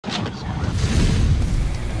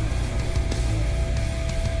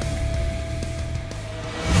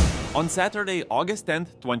On Saturday, August 10,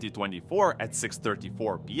 2024 at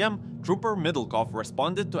 6:34 p.m., Trooper Middlecoff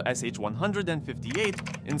responded to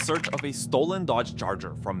SH-158 in search of a stolen Dodge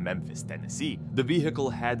Charger from Memphis, Tennessee. The vehicle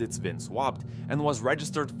had its VIN swapped and was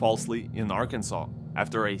registered falsely in Arkansas.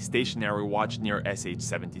 After a stationary watch near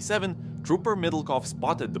SH-77, Trooper Middlecoff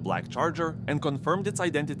spotted the black Charger and confirmed its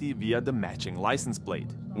identity via the matching license plate.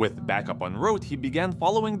 With backup en route, he began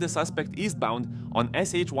following the suspect eastbound on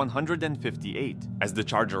SH-158. As the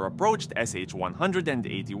Charger approached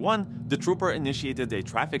SH-181, the trooper initiated a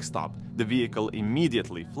traffic stop. The vehicle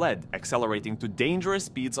immediately fled, accelerating to dangerous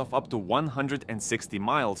speeds of up to 160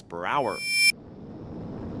 miles per hour.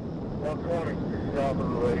 120, stop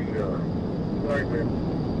on the radio. Right there.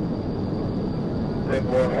 Take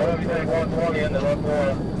one take 120 in the left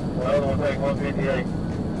corner. The other one take 158.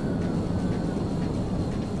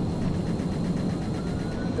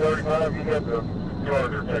 35, you got the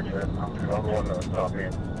Charger section. I'm the one to stop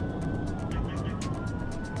in.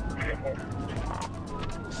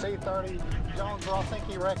 C30, Jonesboro, I think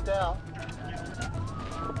he wrecked out.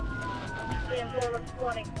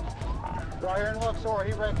 20. Right here in Luxor,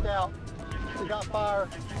 he wrecked out. He got fired.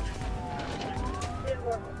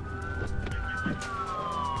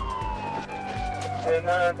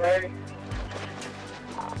 10-9-30.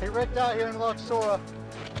 He wrecked out here in Luxor.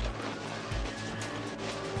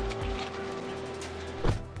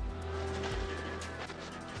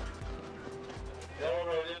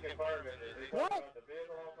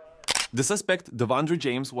 The suspect, Devondre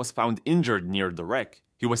James, was found injured near the wreck.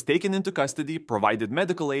 He was taken into custody, provided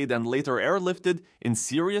medical aid, and later airlifted in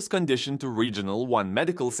serious condition to Regional 1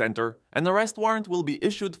 Medical Center. An arrest warrant will be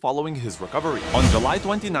issued following his recovery. On July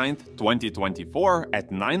 29, 2024,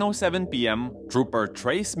 at 9:07 p.m., Trooper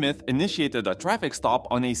Trey Smith initiated a traffic stop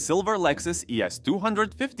on a silver Lexus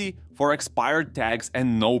ES250 for expired tags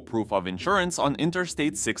and no proof of insurance on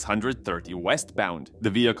Interstate 630 westbound.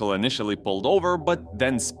 The vehicle initially pulled over but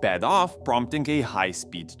then sped off, prompting a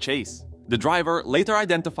high-speed chase. The driver, later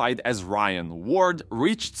identified as Ryan Ward,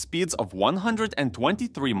 reached speeds of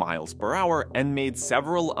 123 miles per hour and made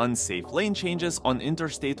several unsafe lane changes on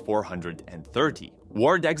Interstate 430.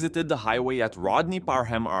 Ward exited the highway at Rodney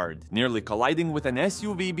Parham Ard, nearly colliding with an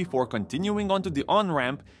SUV before continuing onto the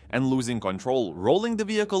on-ramp and losing control, rolling the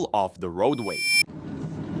vehicle off the roadway.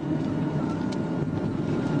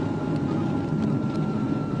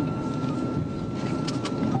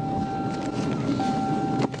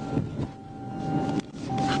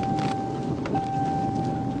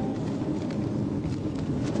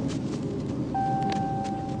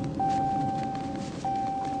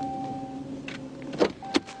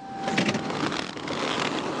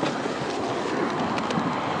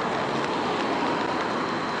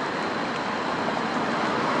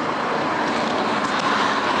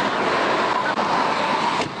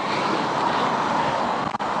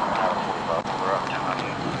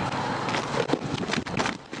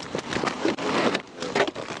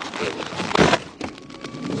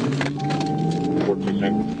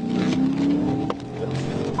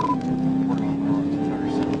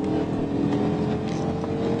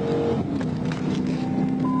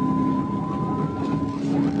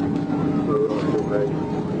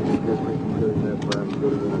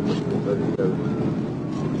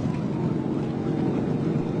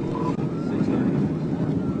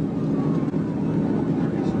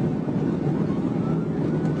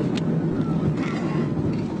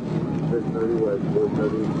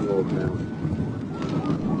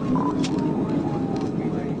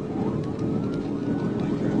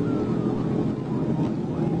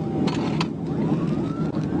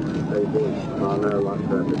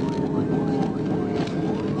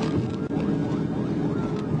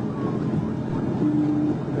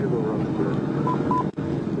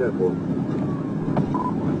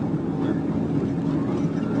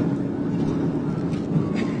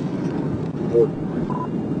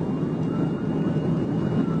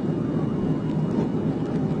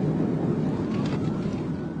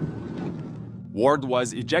 Ward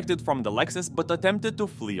was ejected from the Lexus but attempted to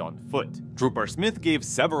flee on foot. Trooper Smith gave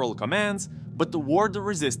several commands, but the Ward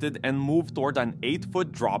resisted and moved toward an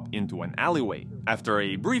 8-foot drop into an alleyway. After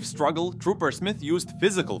a brief struggle, Trooper Smith used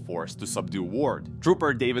physical force to subdue Ward.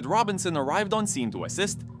 Trooper David Robinson arrived on scene to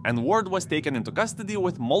assist, and Ward was taken into custody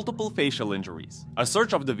with multiple facial injuries. A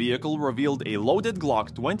search of the vehicle revealed a loaded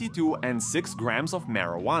Glock 22 and 6 grams of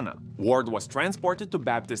marijuana. Ward was transported to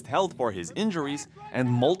Baptist Health for his injuries, and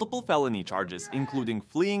multiple felony charges, including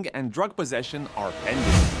fleeing and drug possession, are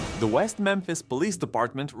pending. The West Memphis Police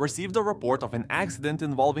Department received a report of an accident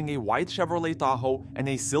involving a white Chevrolet Tahoe and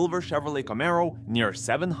a silver Chevrolet Camaro near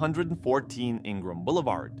 714 Ingram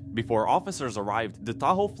Boulevard. Before officers arrived, the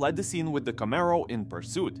Tahoe fled the scene with the Camaro in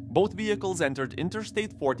pursuit. Both vehicles entered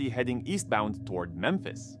Interstate 40 heading eastbound toward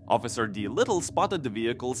Memphis. Officer D. Little spotted the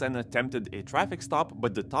vehicles and attempted a traffic stop,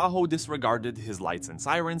 but the Tahoe disregarded his lights and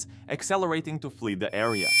sirens, accelerating to flee the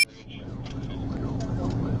area.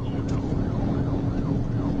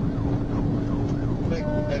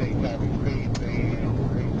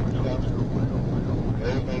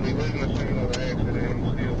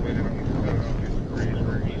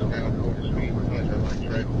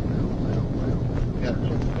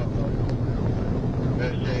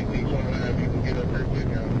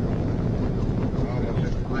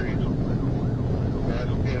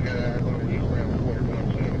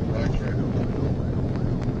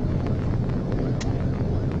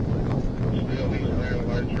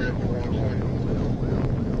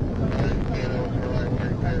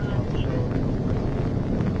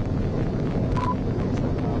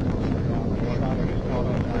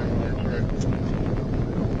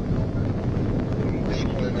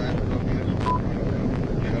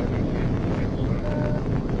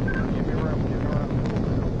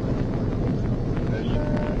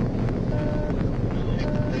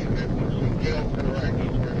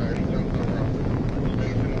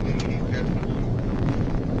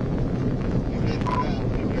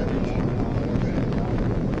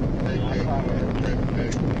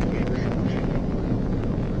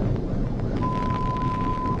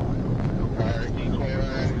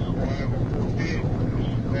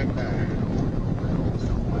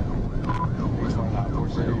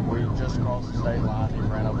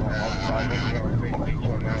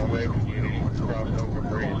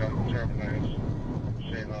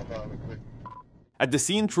 At the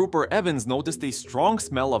scene, Trooper Evans noticed a strong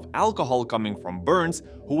smell of alcohol coming from Burns,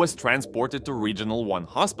 who was transported to Regional 1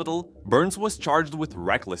 Hospital. Burns was charged with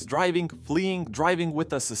reckless driving, fleeing, driving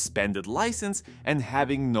with a suspended license, and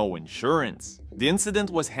having no insurance. The incident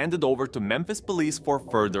was handed over to Memphis police for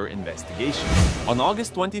further investigation. On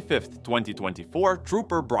August 25, 2024,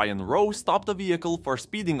 Trooper Brian Rowe stopped a vehicle for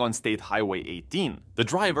speeding on State Highway 18. The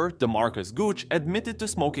driver, DeMarcus Gooch, admitted to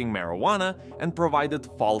smoking marijuana and provided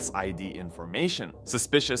false ID information.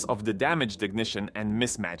 Suspicious of the damaged ignition and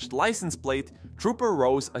mismatched license plate, Trooper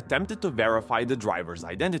Rose attempted to verify the driver's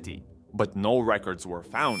identity, but no records were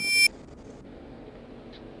found.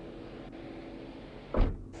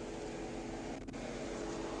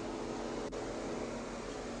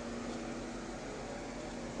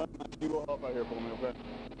 If you will help out here for me, okay?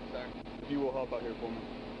 Sorry? If you will help out here for me.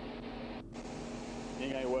 You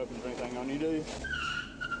ain't got any weapons or anything on you, do you?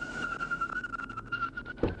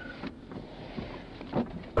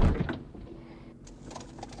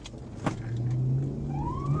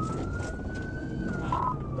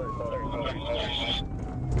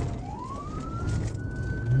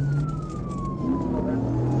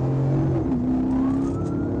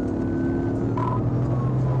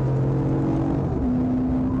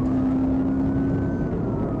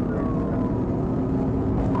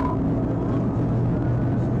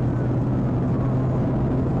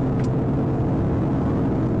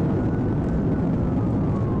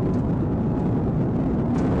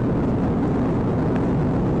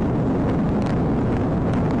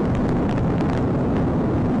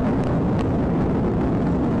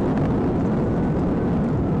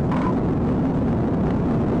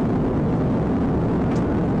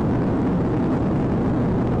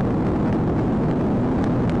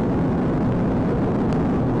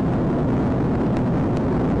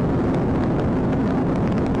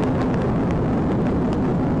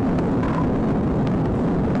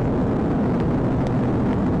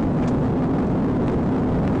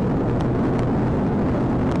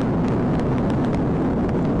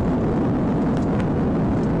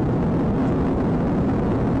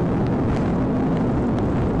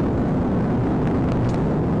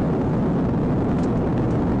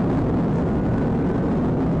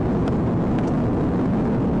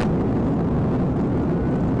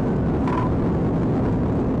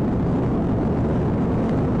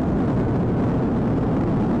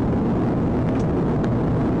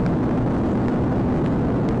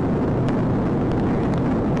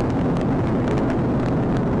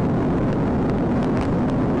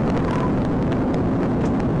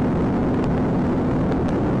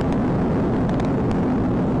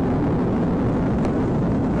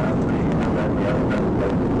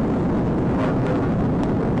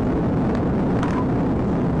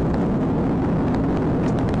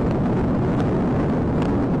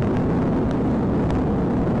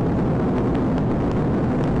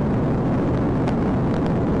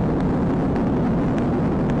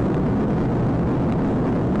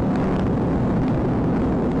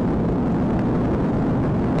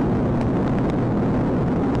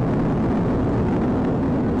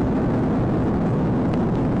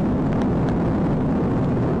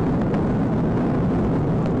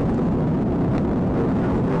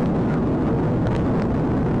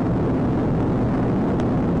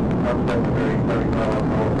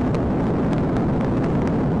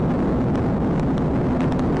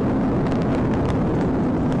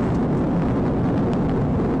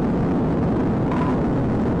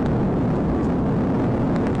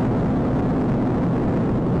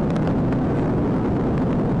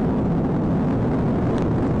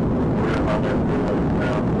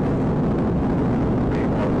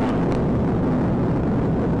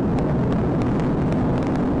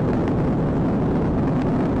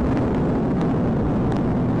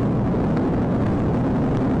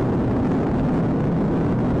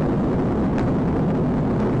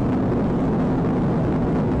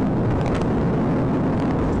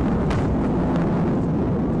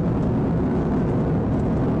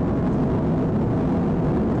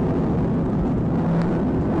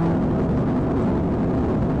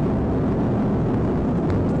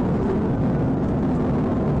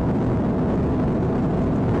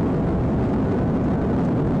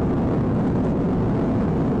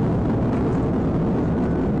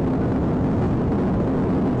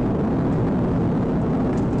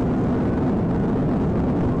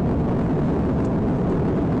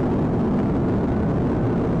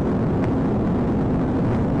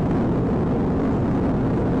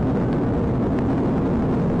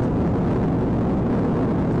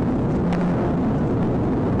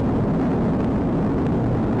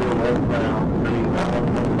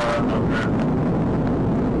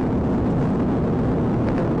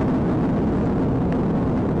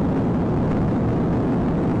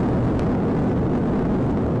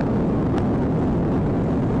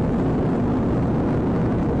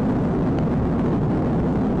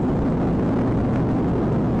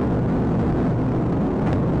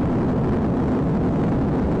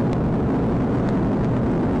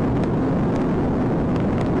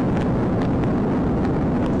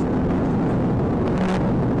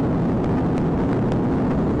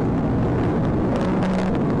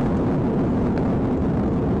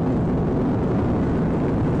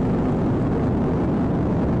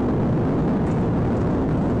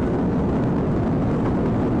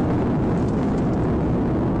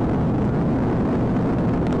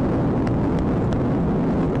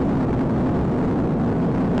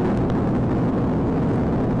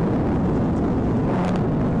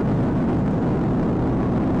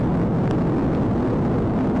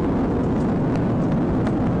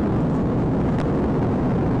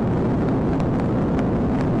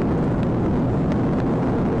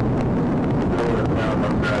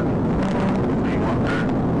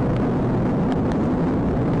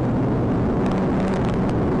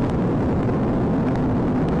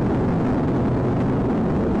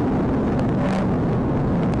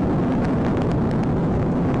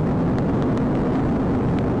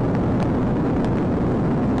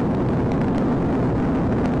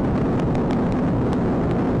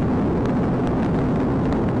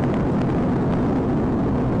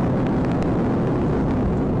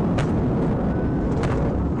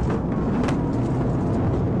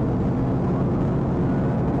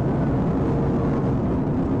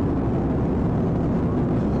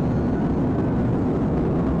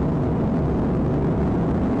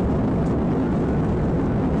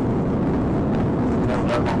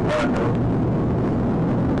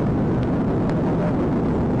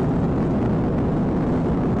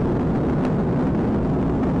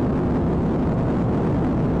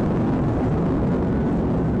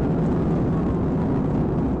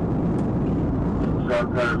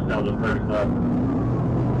 curves down the first up.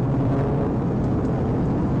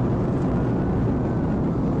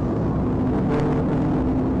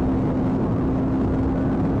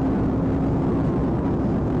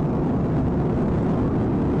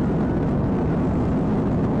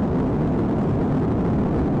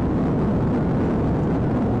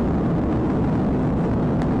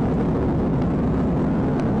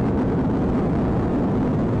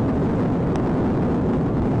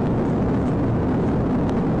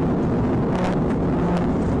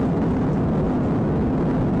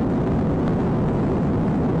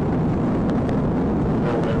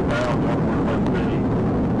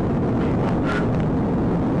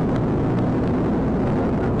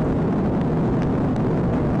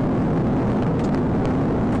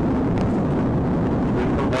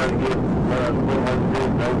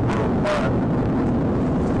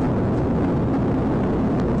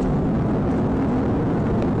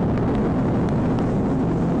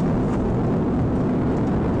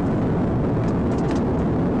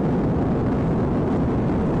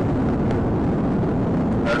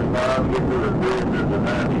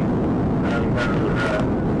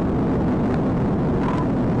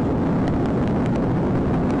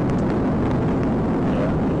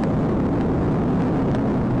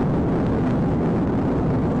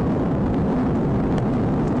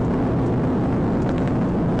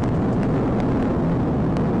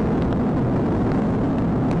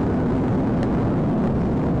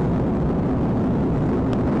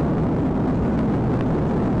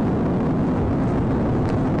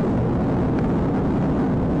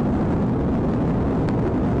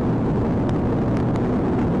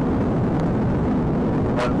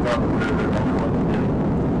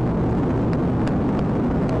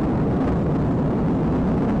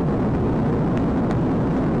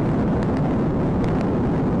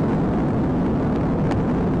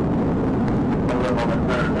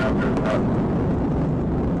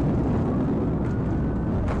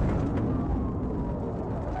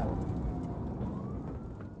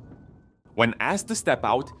 When asked to step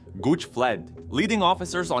out, Gooch fled, leading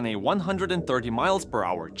officers on a 130 miles per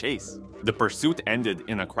hour chase. The pursuit ended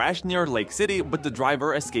in a crash near Lake City, but the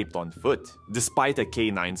driver escaped on foot. Despite a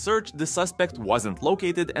K9 search, the suspect wasn't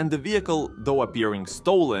located and the vehicle, though appearing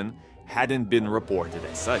stolen, hadn't been reported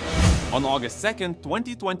as such. On August 2nd,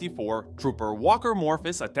 2024, Trooper Walker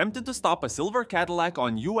Morphis attempted to stop a silver Cadillac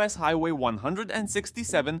on US Highway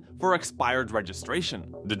 167 for expired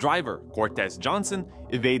registration. The driver, Cortez Johnson,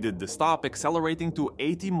 evaded the stop, accelerating to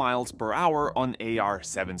 80 miles per hour on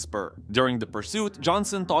AR-7 Spur. During the pursuit,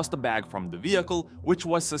 Johnson tossed a bag from the vehicle, which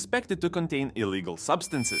was suspected to contain illegal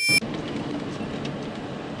substances.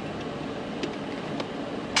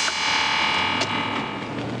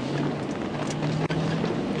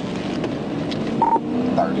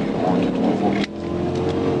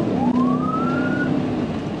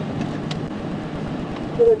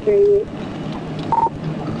 Okay.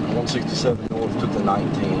 167 north took the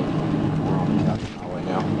 19. We're on the highway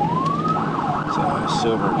now. It's a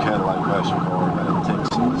silver Cadillac passenger car out of Texas.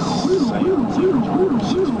 Sam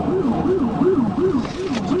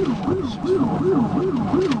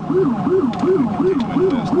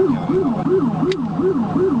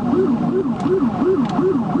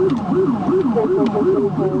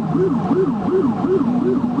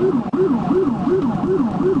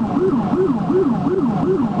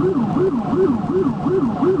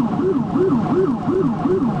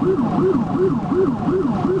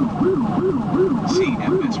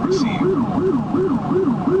CMS received.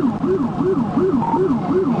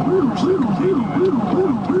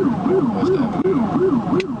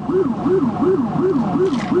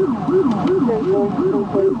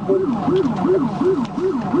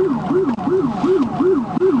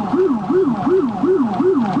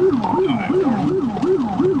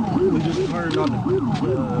 We just turned on the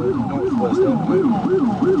Northwest Avenue.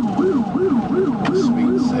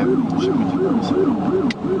 Speed 70, should be 37.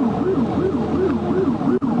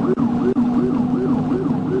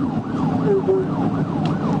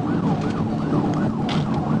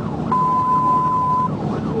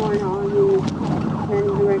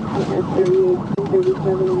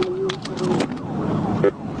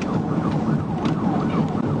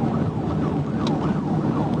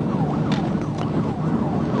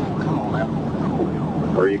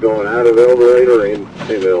 Are you going out of El Dorado or in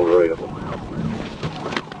El Dorado?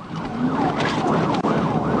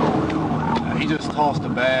 He just tossed a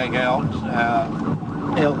bag out,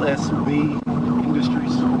 us.We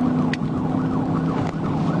Industries.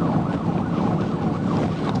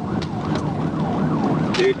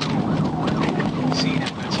 Dude. See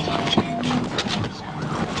that message change.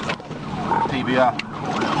 PBI.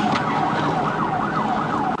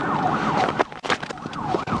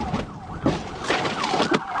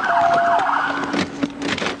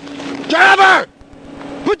 Driver!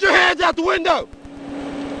 Put your hands out the window!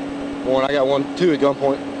 One, I got one, two at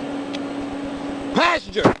gunpoint.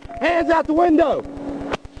 Passenger, hands out the window!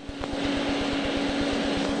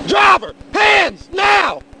 Driver, hands,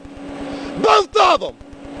 now! Both of them!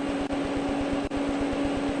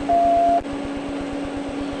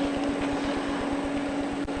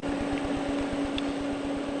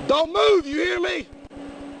 Don't move, you hear me?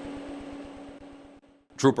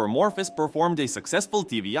 Trooper Morphis performed a successful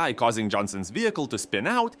TVI, causing Johnson's vehicle to spin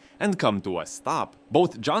out and come to a stop.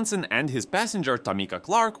 Both Johnson and his passenger, Tamika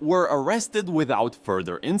Clark, were arrested without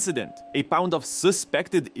further incident. A pound of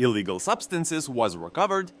suspected illegal substances was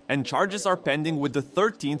recovered, and charges are pending with the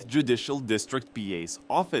 13th Judicial District PA's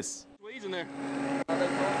office. We's in there.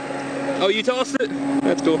 Oh, you tossed it?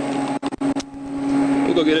 That's cool.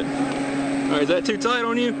 We'll go get it. Alright, is that too tight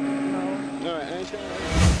on you? No. Alright,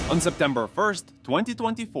 On September 1st,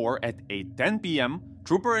 2024 at 8:10 p.m.,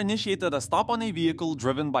 Trooper initiated a stop on a vehicle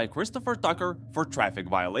driven by Christopher Tucker for traffic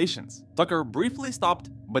violations. Tucker briefly stopped,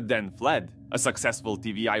 but then fled. A successful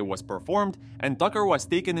TVI was performed, and Tucker was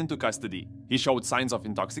taken into custody. He showed signs of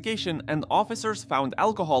intoxication, and officers found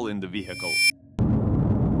alcohol in the vehicle.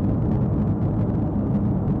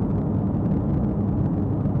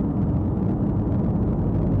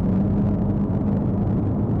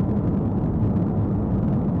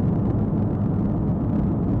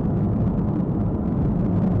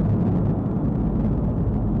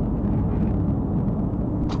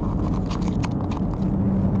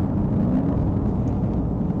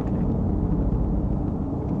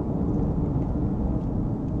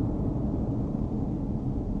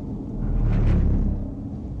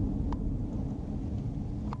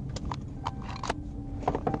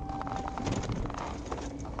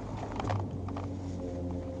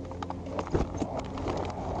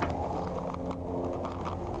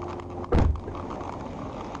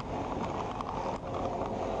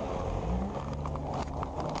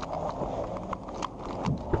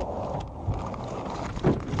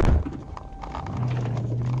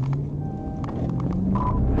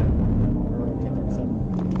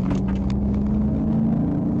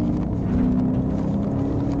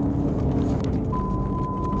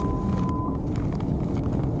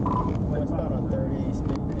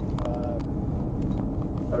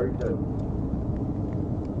 32.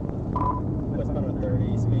 Westbound on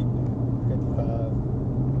 30, speed 55.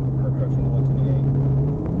 We're approaching 128.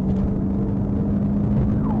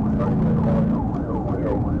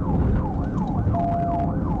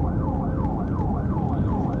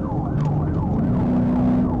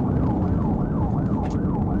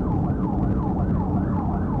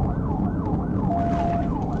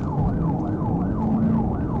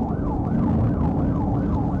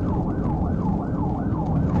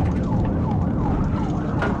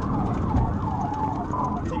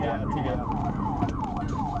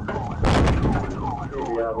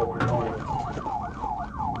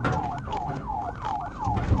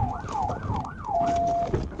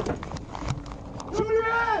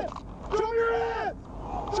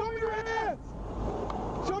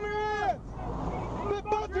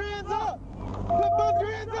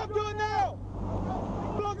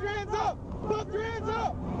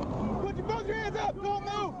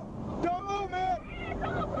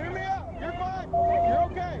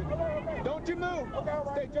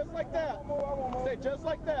 Stay just like that. Stay just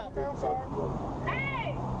like that. Okay, I'm sorry.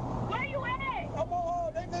 Hey! Where you at? I'm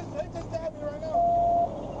on, they just stabbed me right now.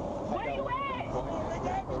 Where you at? They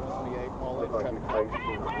got me.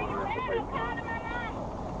 Okay, where you at? I'm calling my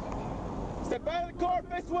number. Step out of the car,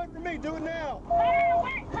 face away from me. Do it now.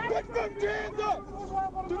 Hey, Put your hands up.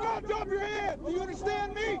 Do not drop your hands. Do you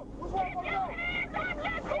understand me? Which way I'm supposed to go?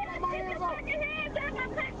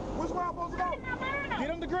 Which way I'm supposed to go? Get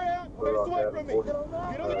on the ground, face away from me. Get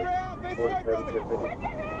on the ground, face away from me.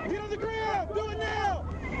 Get on the ground, do it now.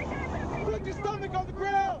 Put your stomach on the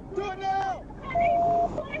ground, do it now.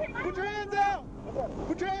 Put your hands out.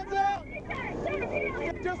 Put your hands out.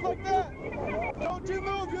 Just like that. Don't you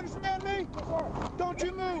move, you understand me? Don't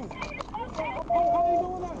you move. How you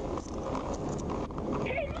doing that?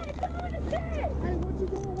 Hey, what you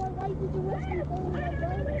doing? Why you get your rescue phone like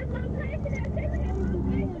that?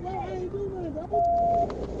 I ain't doing nothing, bro.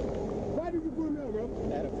 Why did you put him out, bro?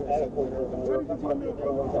 Why did you put him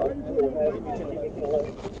out? Why you put him out?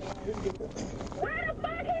 Where the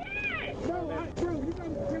fuck he at? No, bro, you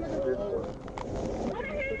gotta feel like a... What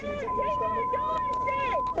are you doing? He ain't doing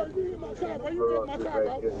shit. Bro, you hit my car, bro. You hit my car,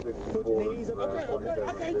 bro. Put your knees up. Okay.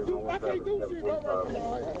 I can't do shit, bro.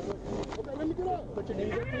 Okay, let me get up. Put your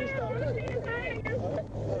knees up to your stomach.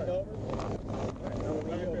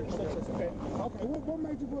 Okay, what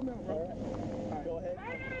made you put him out, bro? All right, go ahead.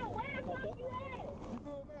 Where the fuck you at? You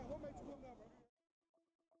put him out. What made you put him out?